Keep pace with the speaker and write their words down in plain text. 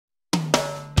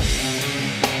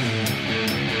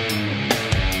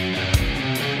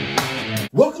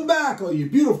all you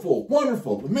beautiful,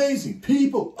 wonderful, amazing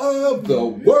people of the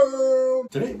world.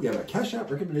 Today we have a cash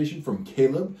app recommendation from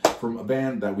Caleb from a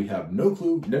band that we have no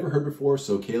clue, never heard before.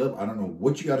 So Caleb, I don't know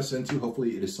what you got us into.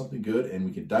 Hopefully it is something good and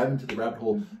we can dive into the rabbit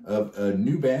hole of a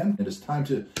new band. It is time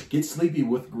to get sleepy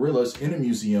with gorillas in a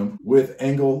museum with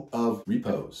Angle of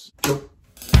Repose. Go.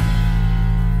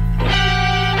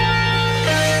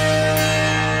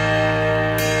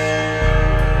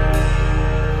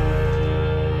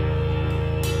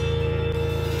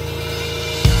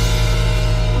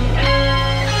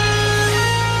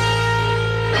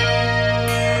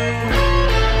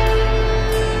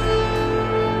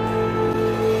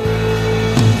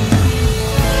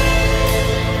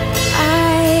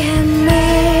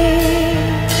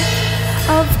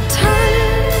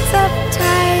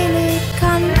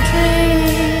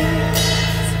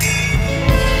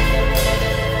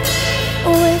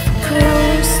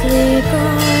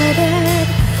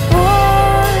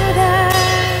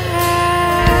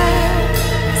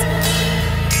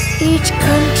 Each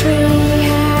country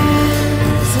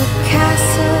has a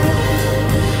castle.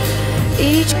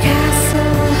 Each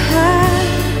castle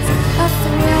has a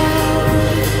throne.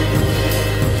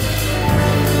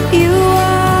 You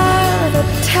are the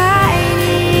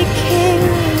tiny king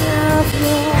of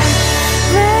your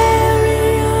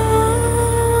very own.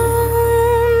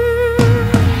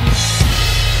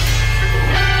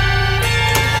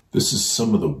 This is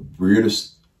some of the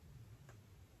weirdest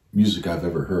music I've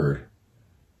ever heard.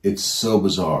 It's so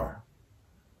bizarre.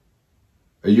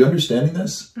 Are you understanding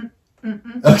this?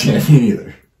 Okay, me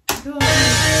neither. It's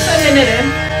only a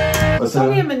minute. What's It's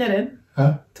only that? a minute.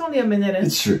 Huh? It's only a minute.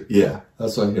 It's true. Yeah,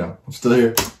 that's why, I'm still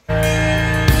here.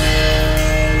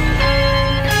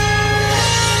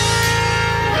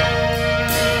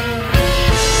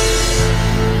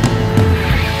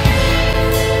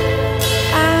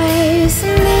 I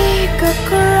sneak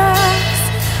across.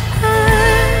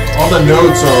 All the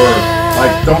notes are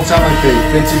don't sound like they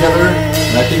fit together,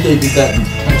 and I think they did that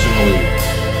intentionally.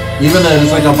 Even though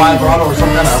it's like a vibrato or some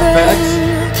kind of effect,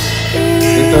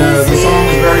 the song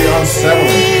is very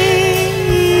unsettling.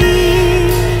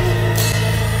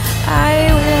 I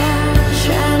watch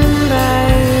and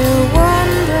I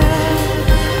wonder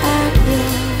at your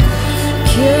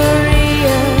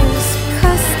curious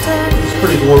customs. It's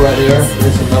pretty cool right here.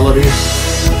 There's some melody.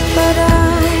 But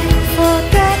I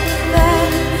forget them.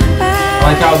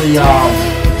 I like how the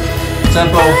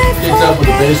tempo kicks up with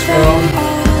the bass drum,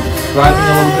 driving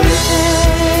a little bit.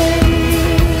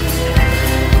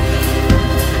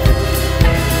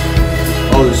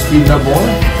 Oh, they're speeding up more?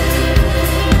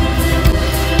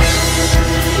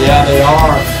 Yeah, they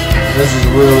are. This is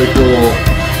really cool.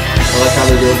 I like how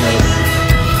they're doing this.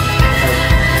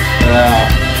 Yeah.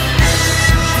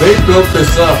 They built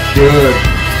this up good.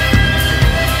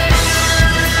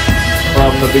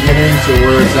 From the beginning to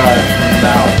where it's at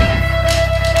now.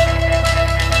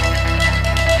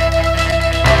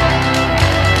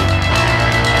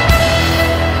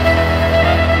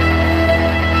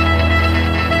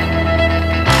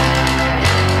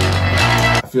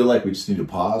 I feel like we just need to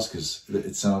pause because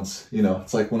it sounds,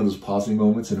 it's like one of those pausing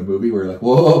moments in a movie where you're like,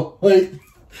 whoa, wait.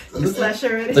 It's like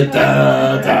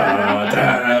da, da,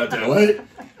 da, da, wait.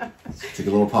 Take a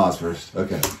little pause first.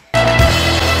 Okay.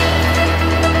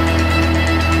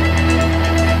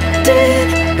 Did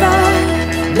the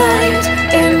night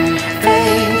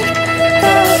invade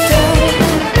the day?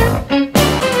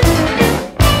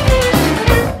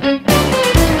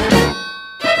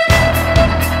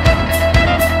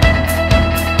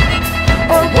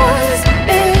 Or was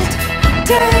it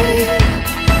day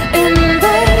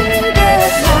invaded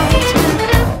night?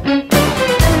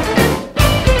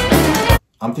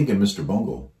 I'm thinking Mr.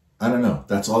 Bungle. I don't know.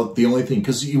 That's all. The only thing,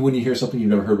 because when you hear something you've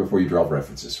never heard before, you draw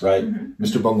references, right?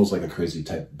 Mr. Bungle's like a crazy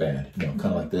type band, kind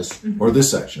of like this, or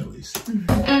this section at least.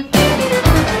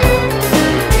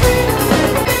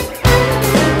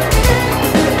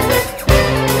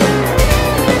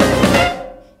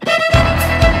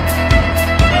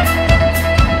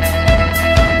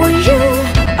 Were you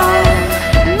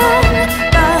among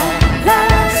the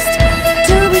last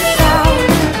to be found?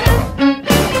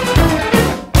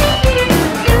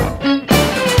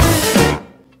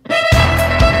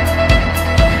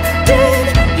 Did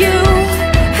you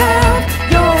have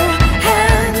your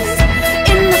hands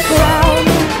in the ground?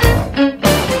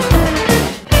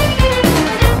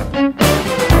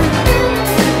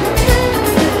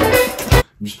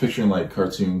 I'm just picturing like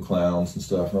cartoon clowns and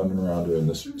stuff running around doing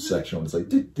this section. It's like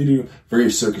very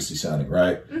circusy sounding,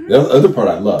 right? The other part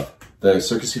I love. The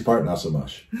circusy part, not so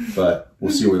much. But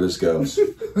we'll see where this goes.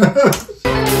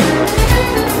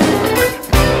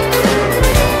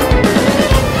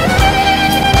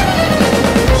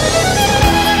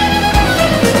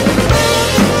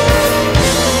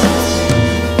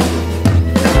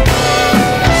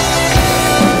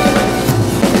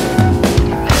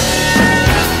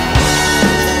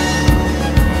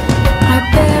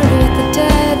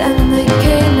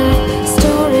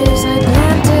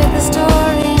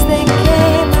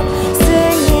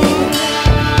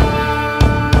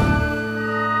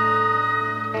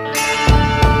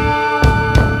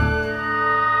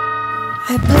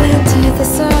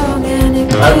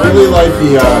 like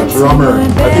the drummer. I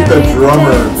think the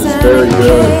drummer is very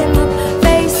good.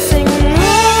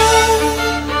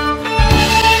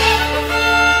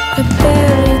 I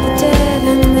buried the dead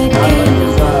and they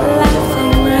came up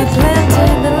laughing. I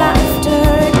planted the laughter,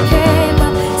 it came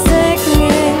up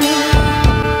singing.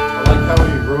 I like how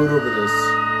he wrote over this.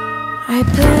 I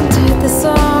planted the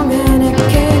song and it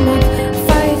came up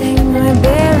fighting. I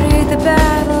buried the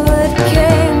battle, it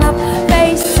came up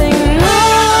facing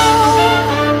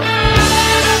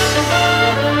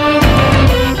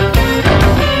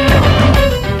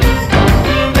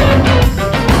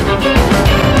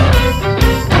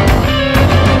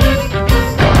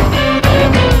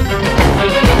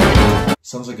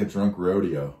Sounds like a drunk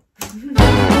rodeo.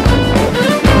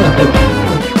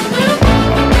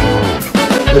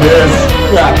 It is.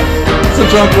 Yeah. It's a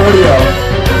drunk rodeo.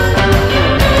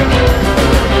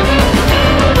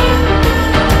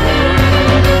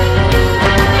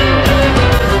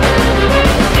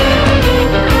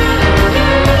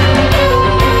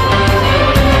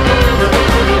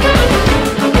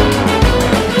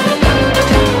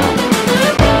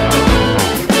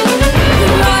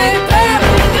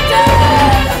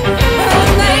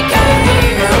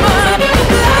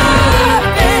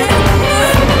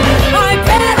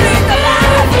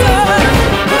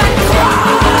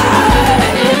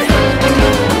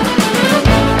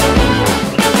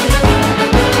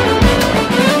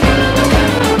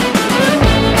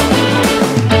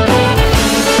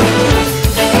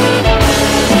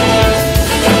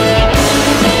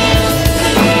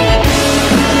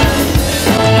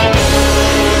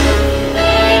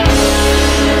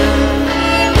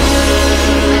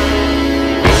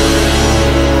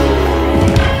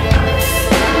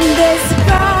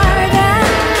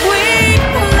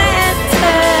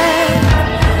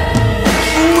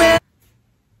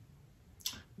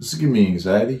 This is giving me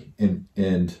anxiety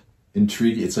and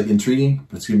intriguing. It's like intriguing,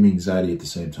 but it's giving me anxiety at the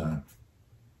same time.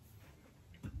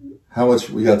 How much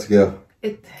we got to go?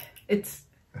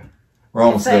 We're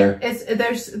almost there.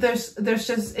 There's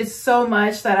just it's so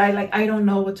much that I don't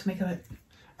know what to make of it.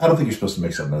 I don't think you're supposed to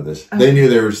make something of this. Okay. They knew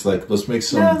there was like, let's make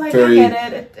some very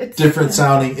it's different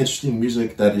sounding, interesting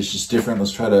music that is just different.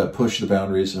 Let's try to push the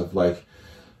boundaries of like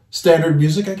standard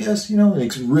music, I guess, you know,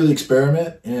 really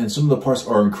experiment. And some of the parts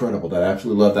are incredible. That I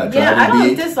absolutely love that. Yeah, I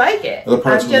don't dislike it. Other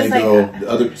parts when they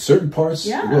go, certain parts.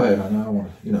 Yeah. Go ahead. I don't want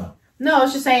to, you know. No, I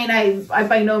was just saying I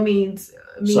by no means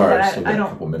mean that I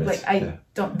don't like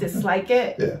don't dislike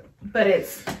it. Yeah. But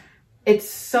it's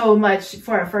so much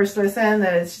for a first listen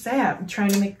that it's just I'm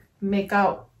trying to make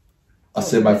out. I'll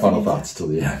save my final thoughts till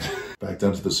the end. Back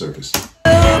down to the circus.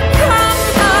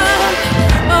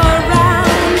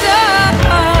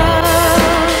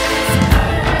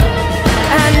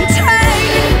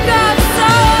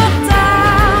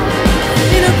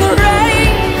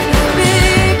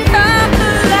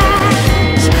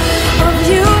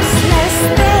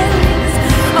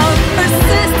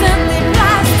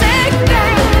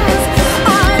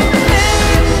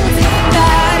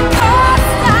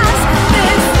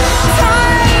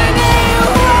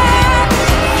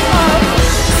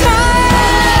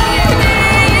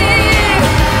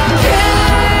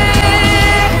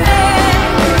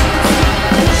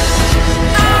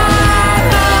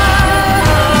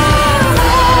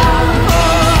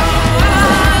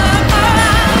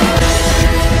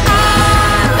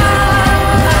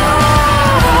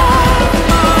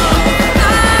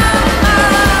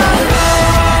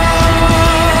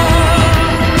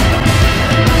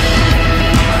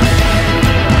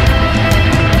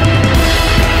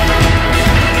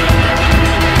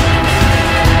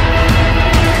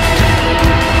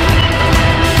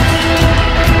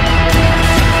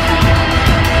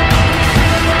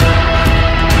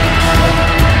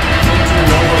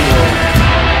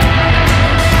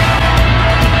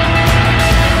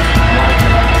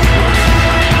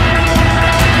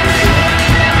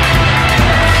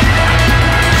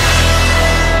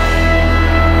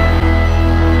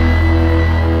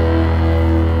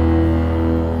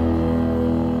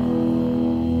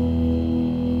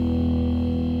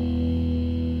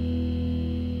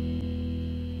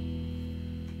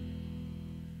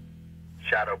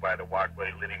 Shadowed by the walkway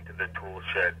leading to the tool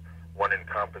shed, one in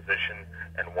composition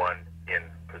and one in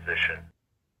position.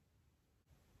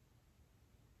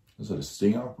 Is that a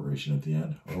sting operation at the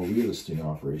end? Oh, we had a sting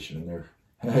operation in there.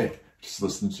 Hey, just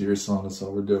listening to your song, that's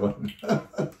all we're doing.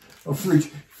 Oh,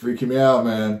 freaking me out,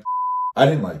 man. I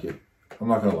didn't like it. I'm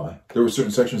not gonna lie. There were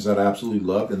certain sections that I absolutely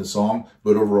loved in the song,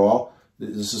 but overall,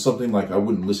 this is something like I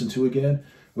wouldn't listen to again.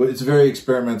 But it's very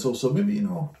experimental, so maybe, you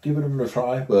know, give it a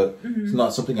try, but it's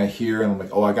not something I hear and I'm like,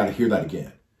 oh, I gotta hear that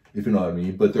again. if you know what I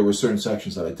mean. But there were certain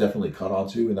sections that I definitely caught on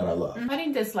to and that I love. I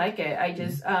didn't dislike it. I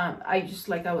just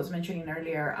like I was mentioning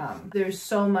earlier, there's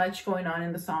so much going on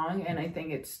in the song, and I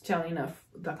think it's telling of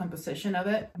the composition of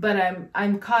it. But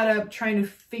I'm caught up trying to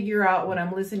figure out what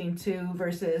I'm listening to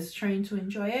versus trying to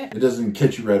enjoy it. It doesn't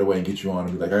catch you right away and get you on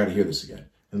and be like, I gotta hear this again.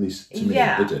 At least to me,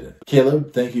 yeah. It didn't.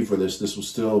 Caleb, thank you for this. This was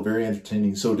still very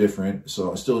entertaining, so different.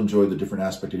 So I still enjoyed the different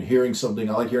aspect of hearing something.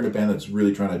 I like hearing a band that's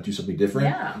really trying to do something different.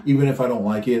 Yeah. Even if I don't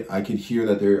like it, I could hear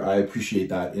that I appreciate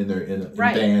that in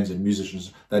bands and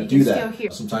musicians that do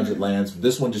that. Sometimes it lands.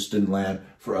 This one just didn't land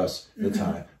for us at the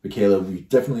time. But Caleb, we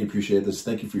definitely appreciate this.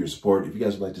 Thank you for your support. If you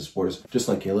guys would like to support us, just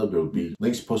like Caleb, there will be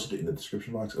links posted in the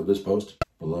description box of this post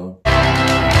below.